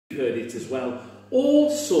heard it as well. All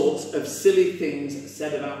sorts of silly things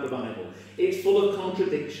said about the Bible. It's full of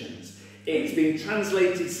contradictions. It's been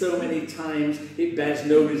translated so many times it bears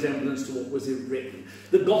no resemblance to what was written.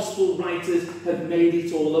 The gospel writers have made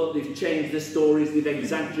it all up. They've changed the stories. They've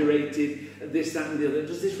exaggerated this, that and the other.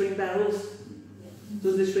 Does this ring bells?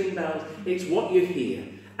 Does this ring bells? It's what you hear,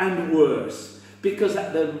 and worse. Because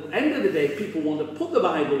at the end of the day, people want to put the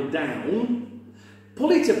Bible down,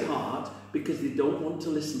 pull it apart, because they don't want to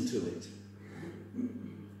listen to it.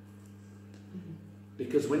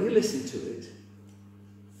 Because when you listen to it,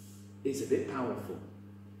 it's a bit powerful.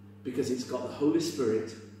 Because it's got the Holy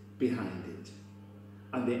Spirit behind it.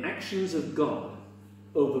 And the actions of God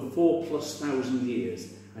over 4,000+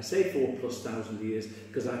 years. I say 4,000+ years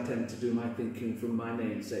because I tend to do my thinking from my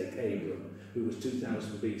namesake, Abram, who was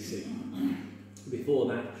 2000 BC. Before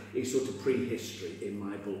that, it's sort of prehistory in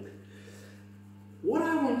my book. What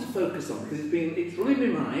I want to focus on, because it's running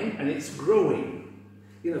in my mind and it's growing.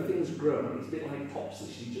 You know, things grow. It's a bit like Popsy.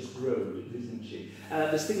 She just grows, isn't she?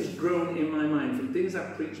 There's things grown in my mind from things I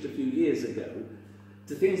preached a few years ago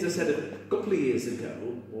to things I said a couple of years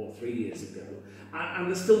ago or 3 years ago. And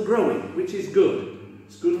they're still growing, which is good.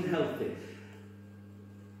 It's good and healthy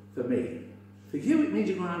for me. For you, it means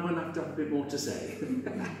you're going to have to have a bit more to say.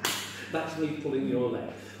 That's me pulling your leg.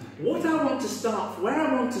 Where I want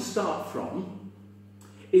to start from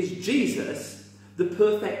is Jesus, the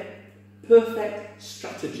perfect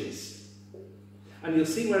strategist. And you'll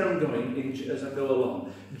see where I'm going as I go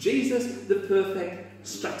along. Jesus, the perfect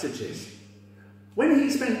strategist. When he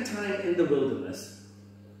spent time in the wilderness,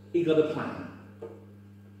 he got a plan.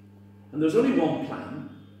 And there's only one plan,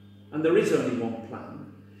 and there is only one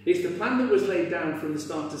plan. It's the plan that was laid down from the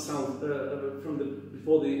start to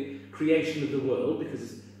before the creation of the world,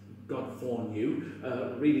 because God foreknew.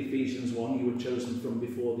 Read Ephesians 1, you were chosen from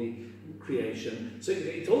before the creation. So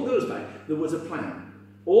it all goes back. There was a plan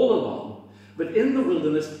all along. But in the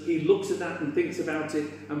wilderness, he looks at that and thinks about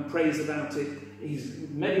it and prays about it. He's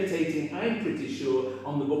meditating, I'm pretty sure,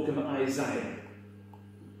 on the book of Isaiah.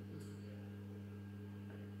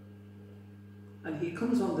 And he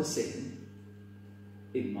comes on the scene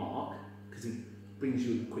in Mark, because he brings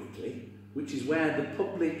you quickly, which is where the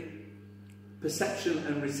public perception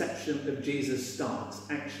and reception of Jesus starts,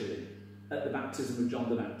 actually, at the baptism of John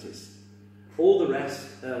the Baptist. All the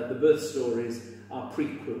rest, the birth stories, are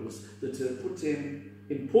prequels that are put in,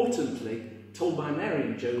 importantly, told by Mary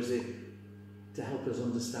and Joseph to help us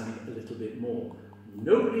understand a little bit more.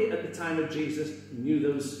 Nobody at the time of Jesus knew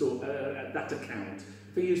that account.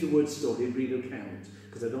 If I use the word story, read account,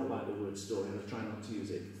 because I don't like the word story and I try not to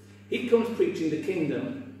use it. He comes preaching the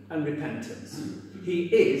kingdom and repentance. He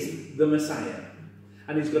is the Messiah.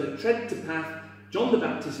 And he's got to tread the path. John the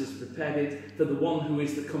Baptist has prepared it for the one who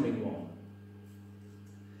is the coming one.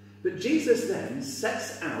 But Jesus then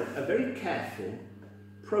sets out a very careful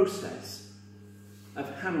process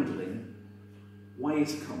of handling why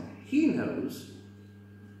he's coming. He knows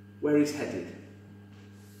where he's headed.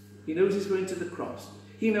 He knows he's going to the cross.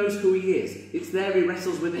 He knows who he is. It's there he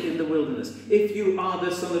wrestles with it in the wilderness. If you are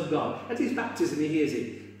the Son of God. At his baptism he hears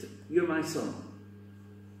it. You're my son.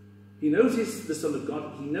 He knows he's the Son of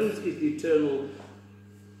God. He knows he's the eternal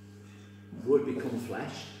Word become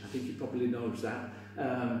flesh. I think he probably knows that.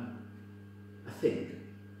 I think.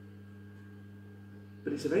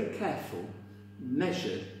 But it's a very careful,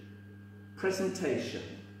 measured presentation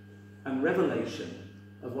and revelation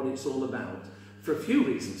of what it's all about. For a few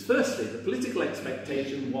reasons. Firstly, the political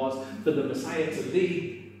expectation was for the Messiah to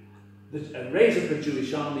lead, raise up a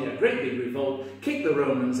Jewish army, a great big revolt, kick the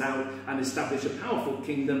Romans out and establish a powerful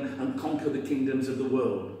kingdom and conquer the kingdoms of the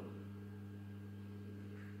world.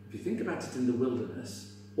 If you think about it in the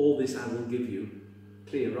wilderness, all this I will give you,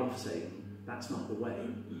 clear off Satan. That's not the way.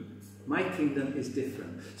 My kingdom is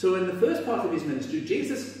different. So in the first part of his ministry,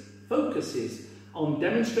 Jesus focuses on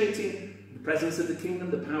demonstrating the presence of the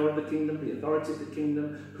kingdom, the power of the kingdom, the authority of the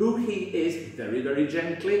kingdom, who he is, very, very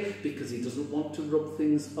gently, because he doesn't want to rub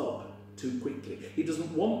things up too quickly. He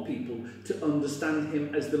doesn't want people to understand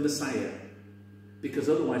him as the Messiah, because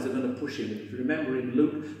otherwise they're going to push him. If you remember in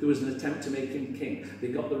Luke, there was an attempt to make him king. They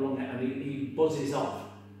got the wrong end, and he buzzes off.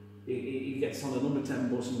 He gets on the number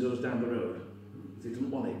 10 bus and goes down the road. He doesn't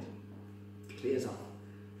want it. Clears off.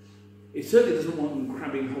 It certainly doesn't want him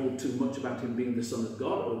grabbing hold too much about him being the Son of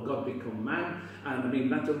God or God become man. And I mean,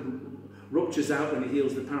 that ruptures out when he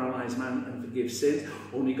heals the paralysed man and forgives sins.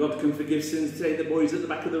 Only God can forgive sins. Say the boy's at the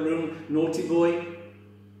back of the room, naughty boy.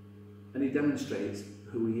 And he demonstrates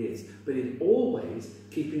who he is. But he's always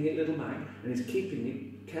keeping it little back, and he's keeping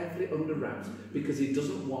it carefully under wraps because he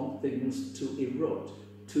doesn't want things to erupt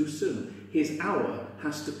too soon. His hour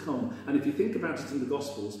has to come. And if you think about it in the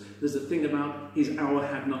Gospels, there's a thing about his hour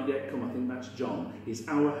had not yet come. I think that's John. His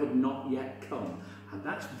hour had not yet come. And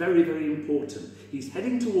that's very, very important. He's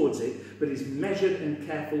heading towards it, but he's measured and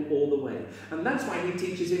careful all the way. And that's why he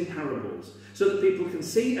teaches in parables, so that people can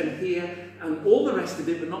see and hear and all the rest of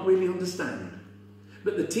it, but not really understand.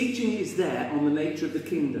 But the teaching is there on the nature of the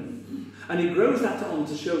kingdom. And he grows that on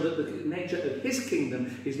to show that the nature of his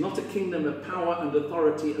kingdom is not a kingdom of power and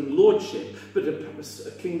authority and lordship, but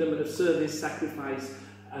a kingdom of service, sacrifice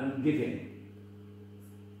and giving.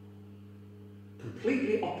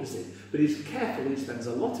 Completely opposite. But he's careful, he spends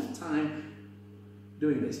a lot of time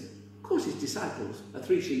doing this. Of course his disciples are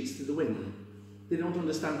 3 sheets to the wind. They don't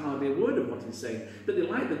understand hardly a word of what he's saying, but they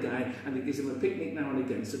like the guy and he gives them a picnic now and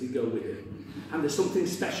again, so they go with him. And there's something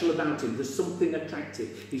special about him, there's something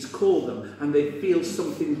attractive. He's called them and they feel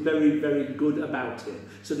something very, very good about him.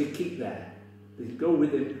 So they keep there. They go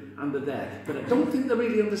with him and they're there. But I don't think they're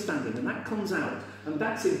really understanding, and that comes out, and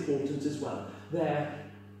that's important as well. Their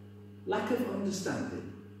lack of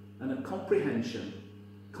understanding and a comprehension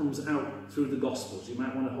comes out through the Gospels. You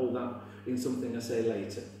might want to hold that in something I say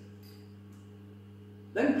later.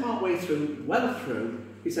 Then part way through, well through,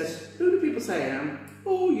 he says, who do people say I am?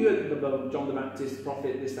 Oh, you're John the Baptist,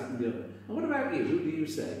 prophet, this, that and the other. And what about you? Who do you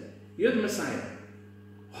say? You're the Messiah.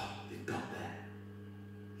 Oh, they've got there.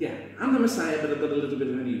 Yeah, I'm the Messiah, but I've got a little bit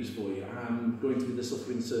of a news for you. I'm going to be the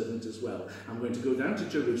suffering servant as well. I'm going to go down to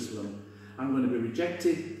Jerusalem. I'm going to be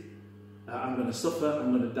rejected. I'm going to suffer.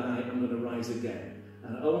 I'm going to die. I'm going to rise again.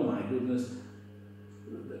 And oh my goodness,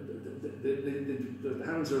 the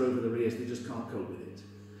hands are over their ears, they just can't cope with it.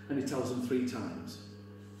 And he tells them 3 times,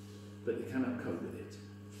 but they cannot cope with it.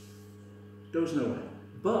 Goes nowhere.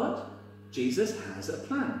 But Jesus has a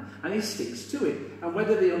plan, and he sticks to it. And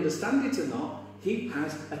whether they understand it or not, he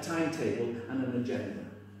has a timetable and an agenda.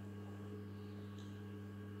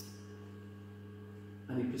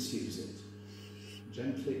 And he pursues it,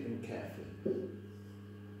 gently and carefully,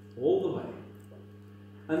 all the way.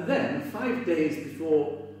 And then, 5 days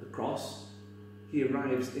before the cross, he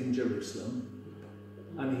arrives in Jerusalem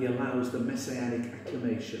and he allows the messianic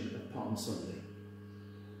acclamation of Palm Sunday.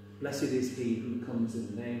 Blessed is he who comes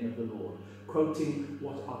in the name of the Lord. Quoting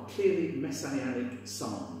what are clearly messianic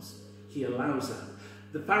psalms. He allows that.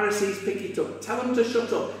 The Pharisees pick it up. Tell them to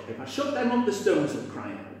shut up. If I shut them up, the stones will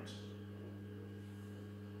cry out.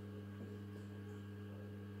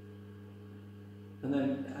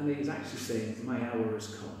 And he's actually saying, my hour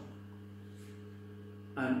has come.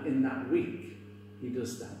 And in that week, he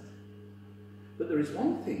does that. But there is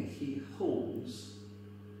one thing he holds,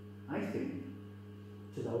 I think,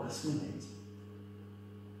 to the last minute.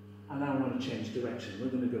 And now I want to change direction. We're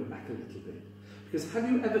going to go back a little bit. Because have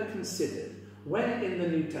you ever considered where in the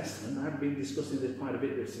New Testament, I've been discussing this quite a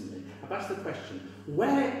bit recently, I've asked the question,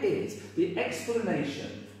 where is the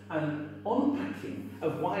explanation and unpacking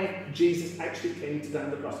of why Jesus actually came to die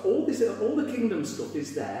on the cross? All the kingdom stuff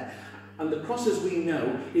is there, and the cross, as we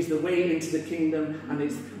know, is the way into the kingdom, and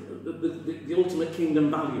it's the ultimate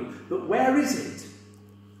kingdom value. But where is it?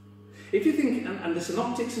 If you think, and the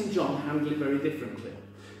Synoptics and John handle it very differently.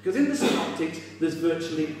 Because in the Synoptics, there's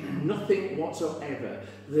virtually nothing whatsoever.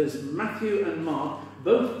 There's Matthew and Mark,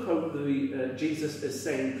 both quote Jesus as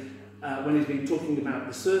saying, when he's been talking about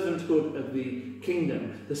the servanthood of the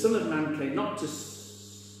kingdom, the Son of Man came not to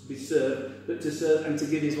be served, but to serve and to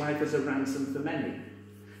give his life as a ransom for many.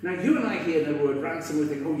 Now, you and I hear the word ransom, we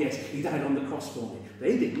think, oh yes, he died on the cross for me.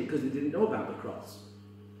 They didn't, because they didn't know about the cross.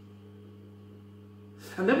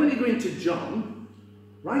 And then when you go into John,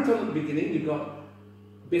 right on at the beginning, you've got,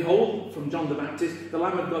 behold, from John the Baptist, the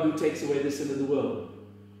Lamb of God who takes away the sin of the world.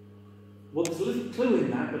 Well, there's a little clue in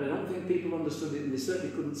that, but I don't think people understood it, and they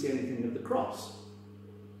certainly couldn't see anything of the cross.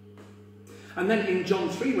 And then in John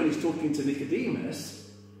 3, when he's talking to Nicodemus,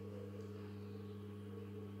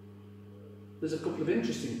 there's a couple of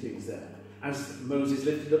interesting things there. As Moses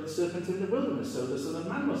lifted up the serpent in the wilderness, so the Son of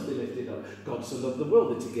Man must be lifted up. God so loved the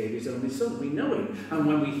world that he gave his only Son. We know it. And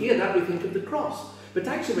when we hear that, we think of the cross. But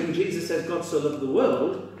actually, when Jesus says God so loved the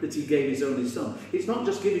world that he gave his only Son, it's not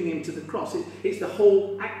just giving him to the cross. It's the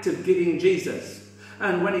whole act of giving Jesus.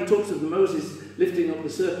 And when he talks of Moses lifting up the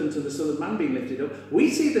serpent and the Son of Man being lifted up, we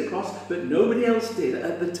see the cross, but nobody else did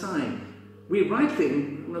at the time. We rightly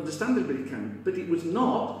and understandably can, but it was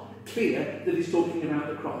not clear that he's talking about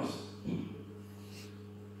the cross.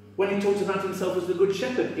 When he talks about himself as the Good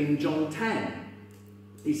Shepherd in John 10,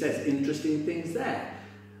 he says interesting things there.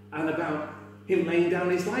 And about him laying down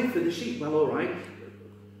his life for the sheep. Well, all right,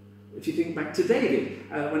 If you think back to David,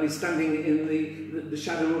 when he's standing in the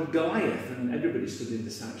shadow of Goliath, and everybody stood in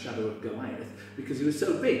the shadow of Goliath because he was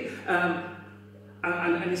so big.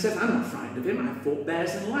 And he says, I'm not frightened of him, I've fought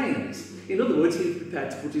bears and lions. In other words, he was prepared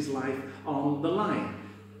to put his life on the line.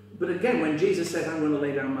 But again, when Jesus said, I'm going to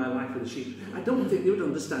lay down my life for the sheep, I don't think you would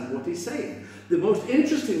understand what he's saying. The most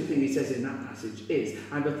interesting thing he says in that passage is,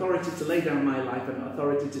 I have authority to lay down my life and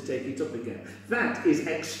authority to take it up again. That is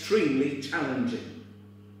extremely challenging.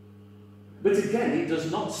 But again, he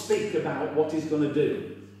does not speak about what he's going to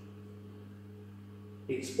do.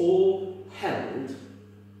 It's all held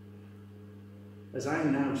as I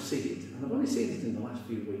now see it, and I've only seen it in the last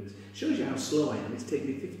few weeks. It shows you how slow I am. It's taken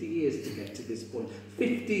me 50 years to get to this point.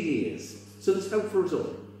 50 years. So there's hope for us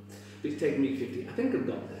all. It's taken me 50. I think I've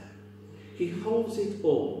got there. He holds it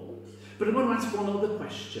all. But I want to ask one other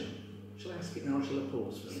question. Shall I ask it now or shall I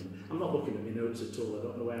pause for a minute? I'm not looking at my notes at all. I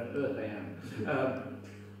don't know where on earth I am.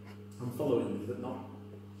 I'm following them, but not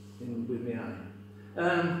with my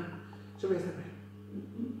eye. Shall we?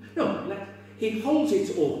 No, he holds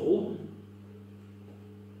it all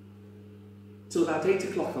till about 8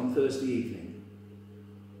 o'clock on Thursday evening.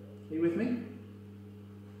 Are you with me?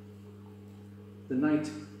 The night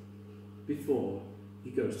before he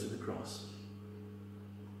goes to the cross.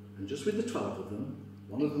 And just with the 12 of them,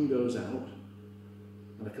 one of them goes out,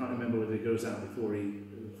 and I can't remember whether he goes out before he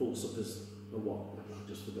full suppers or what. I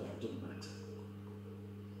just forgot, it doesn't matter.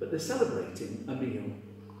 But they're celebrating a meal,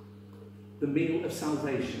 the meal of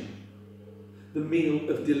salvation, the meal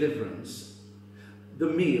of deliverance, the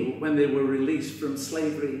meal when they were released from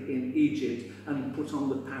slavery in Egypt and put on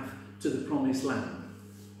the path to the promised land.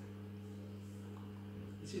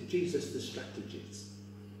 This is Jesus the strategist.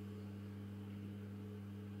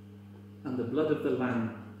 And the blood of the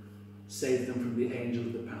Lamb saved them from the angel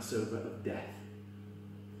of the Passover of death.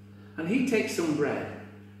 And he takes some bread,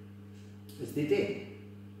 as they did.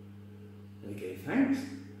 And he gave thanks,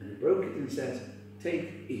 and he broke it and says, take,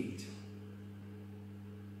 eat.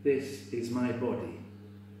 This is my body,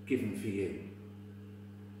 given for you.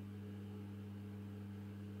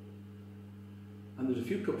 And there's a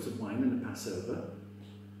few cups of wine in the Passover.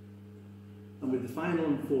 And with the final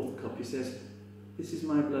and fourth cup, he says, this is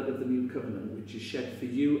my blood of the new covenant, which is shed for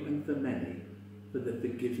you and for many for the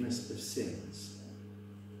forgiveness of sins.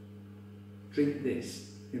 Drink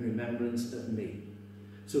this in remembrance of me.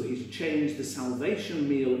 So he's changed the salvation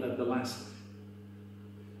meal of the last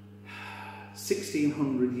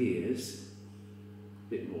 1600 years, a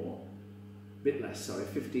bit more, a bit less, sorry,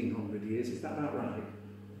 1500 years, is that about right?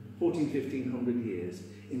 1500 years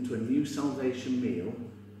into a new salvation meal,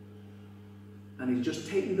 and he's just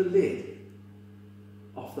taken the lid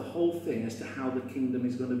off the whole thing as to how the kingdom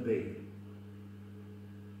is going to be,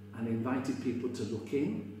 and invited people to look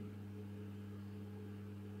in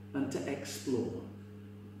and to explore.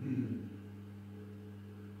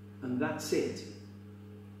 And that's it.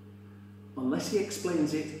 Unless he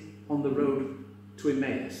explains it on the road to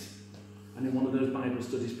Emmaus and in one of those Bible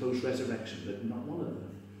studies post-resurrection, but not one of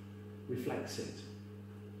them reflects it.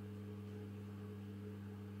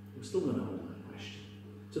 We're still going to hold that question.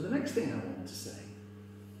 So the next thing I want to say,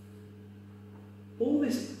 all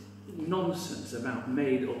this nonsense about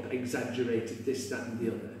made up, exaggerated, this, that and the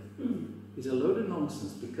other, is a load of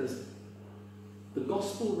nonsense, because the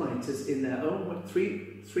gospel writers in their own way,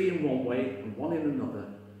 three in one way and one in another,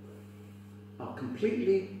 are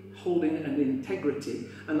completely holding an integrity,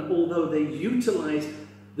 and although they utilize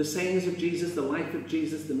the sayings of Jesus, the life of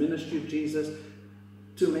Jesus, the ministry of Jesus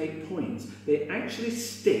to make points, they actually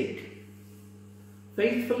stick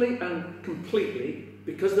faithfully and completely,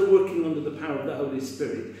 because they're working under the power of the Holy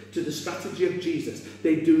Spirit, to the strategy of Jesus.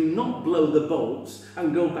 They do not blow the bolts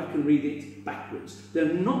and go back and read it backwards.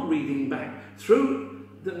 They're not reading back through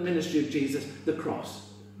the ministry of Jesus, the cross.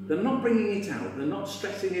 They're not bringing it out. They're not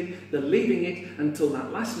stressing it. They're leaving it until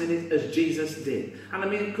that last minute, as Jesus did. And I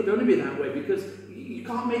mean, it could only be that way because you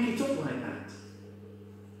can't make it up like that.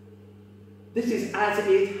 This is as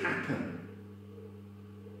it happened.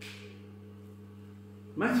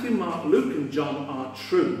 Matthew, Mark, Luke and John are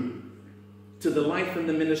true to the life and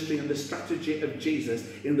the ministry and the strategy of Jesus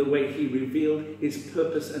in the way he revealed his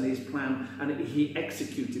purpose and his plan, and he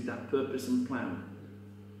executed that purpose and plan.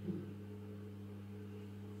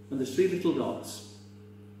 And there's three little dots.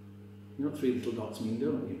 You know what three little dots mean,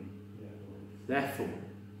 don't you? Yeah. Therefore,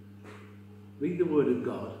 read the word of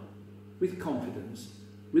God with confidence,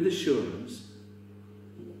 with assurance,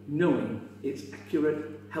 knowing it's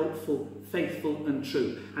accurate, helpful, faithful and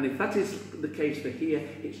true. And if that is the case for here,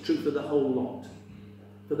 it's true for the whole lot.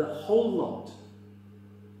 For the whole lot.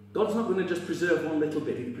 God's not going to just preserve one little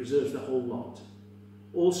bit, he preserves the whole lot.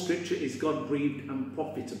 All scripture is God-breathed and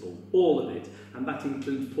profitable, all of it, and that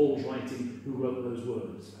includes Paul's writing, who wrote those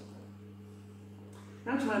words.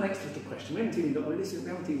 Now to my next little question. We haven't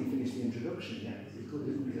even finished the introduction yet. It's good,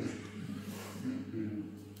 isn't it?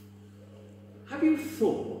 Have you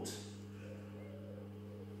thought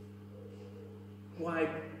why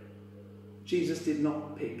Jesus did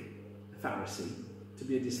not pick a Pharisee to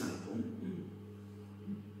be a disciple?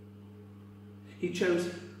 He chose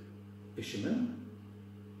fishermen,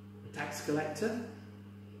 a tax collector,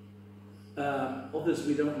 others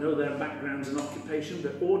we don't know their backgrounds and occupation,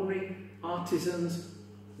 but ordinary artisans,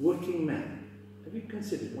 working men. Have you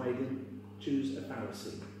considered why he didn't choose a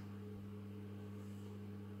Pharisee?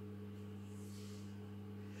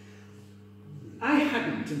 I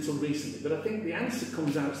hadn't until recently, but I think the answer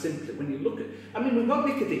comes out simply when you look at... I mean, we've got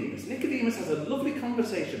Nicodemus. Nicodemus has a lovely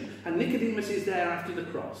conversation, and Nicodemus is there after the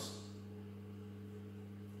cross.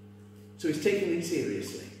 So he's taking it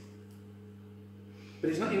seriously. But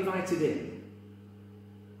he's not invited in.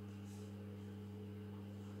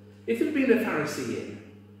 If there'd been a Pharisee in,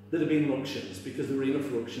 there'd have been ructions, because there were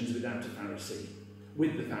enough ructions without a Pharisee,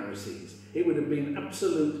 with the Pharisees. It would have been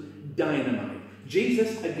absolute dynamite.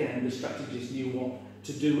 Jesus, again, the strategist, knew what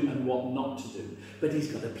to do and what not to do. But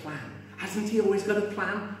he's got a plan. Hasn't he always got a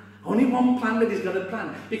plan? Only one plan, but he's got a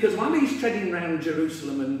plan. Because while he's treading around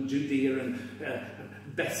Jerusalem and Judea and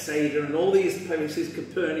Bethsaida and all these places,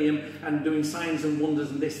 Capernaum, and doing signs and wonders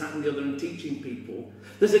and this, that and the other, and teaching people,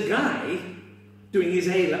 there's a guy doing his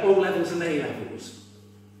O-levels and A-levels.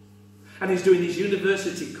 And he's doing his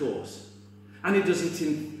university course. And he does it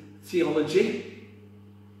in theology,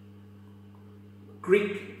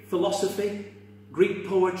 Greek philosophy, Greek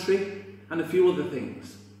poetry, and a few other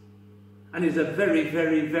things. And he's a very,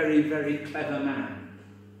 very, very, very clever man.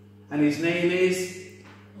 And his name is?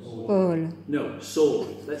 Paul. No,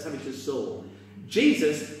 Saul. Let's have it as Saul.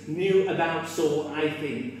 Jesus knew about Saul, I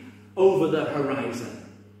think, over the horizon.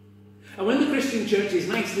 And when the Christian church is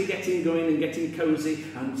nicely getting going and getting cosy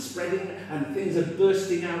and spreading and things are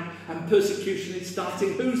bursting out and persecution is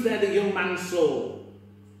starting, who's there? The young man Saul.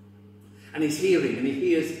 And he's hearing, and he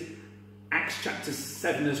hears Acts chapter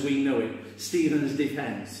 7 as we know it, Stephen's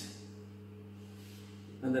defence.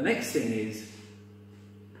 And the next thing is,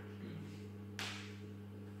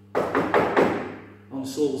 on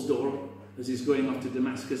Saul's door, as he's going off to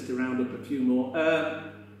Damascus to round up a few more,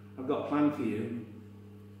 I've got a plan for you.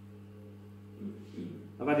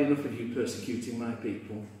 I've had enough of you persecuting my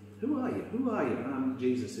people. Who are you? Who are you? I'm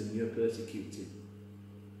Jesus and you're persecuted.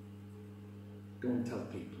 Go and tell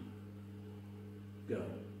people. Go.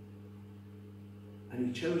 And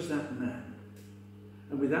he chose that man.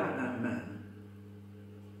 And without that man,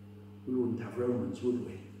 we wouldn't have Romans, would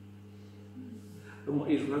we? And what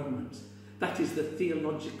is Romans? That is the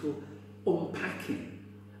theological unpacking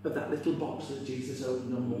of that little box that Jesus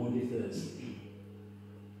opened on Maundy Thursday.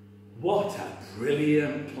 What a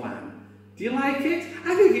brilliant plan. Do you like it?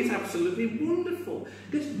 I think it's absolutely wonderful.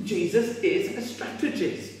 Because Jesus is a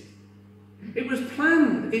strategist. It was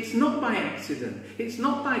planned. It's not by accident. It's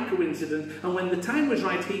not by coincidence. And when the time was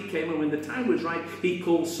right, he came. And when the time was right, he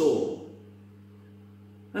called Saul.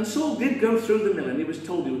 And Saul did go through the mill, and he was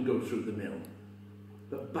told he would go through the mill.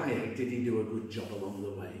 But by it, did he do a good job along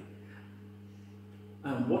the way?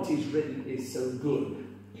 And what he's written is so good.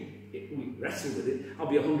 We wrestle with it. I'll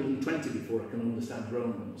be 120 before I can understand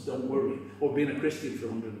Romans. Don't worry. Or being a Christian for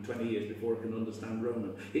 120 years before I can understand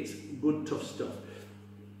Romans. It's good, tough stuff.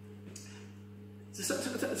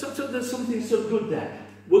 So there's something so good there.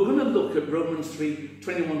 We're going to look at Romans 3,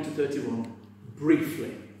 21 to 31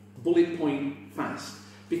 briefly, bullet point fast,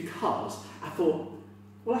 because I thought,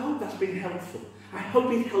 well, I hope that's been helpful. I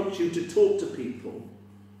hope it helps you to talk to people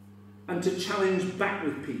and to challenge back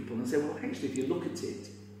with people and say, well, actually, if you look at it,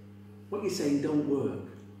 what you're saying don't work.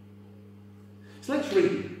 So let's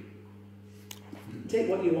read. Take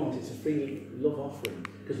what you want. It's a free love offering,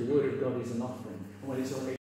 because the Word of God is an offering. And when it's only